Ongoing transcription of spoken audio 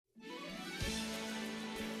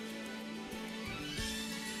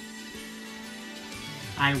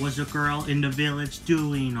I was a girl in the village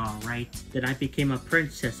doing alright. Then I became a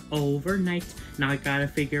princess overnight. Now I gotta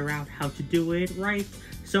figure out how to do it right.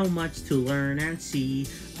 So much to learn and see.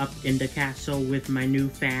 Up in the castle with my new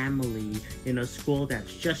family. In a school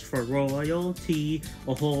that's just for royalty.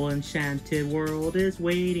 A whole enchanted world is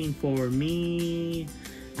waiting for me.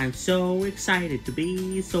 I'm so excited to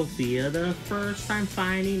be Sofia the First. I'm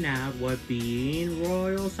finding out what being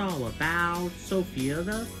royal's all about. Sofia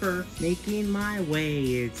the First, making my way.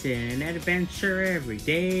 It's an adventure every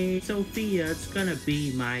day. Sofia, it's gonna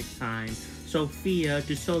be my time. Sofia,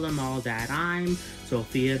 to show them all that I'm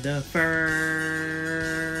Sofia the First.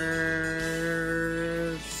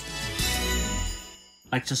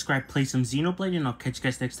 Like, subscribe, play some Xenoblade, and I'll catch you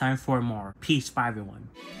guys next time for more. Peace, bye everyone.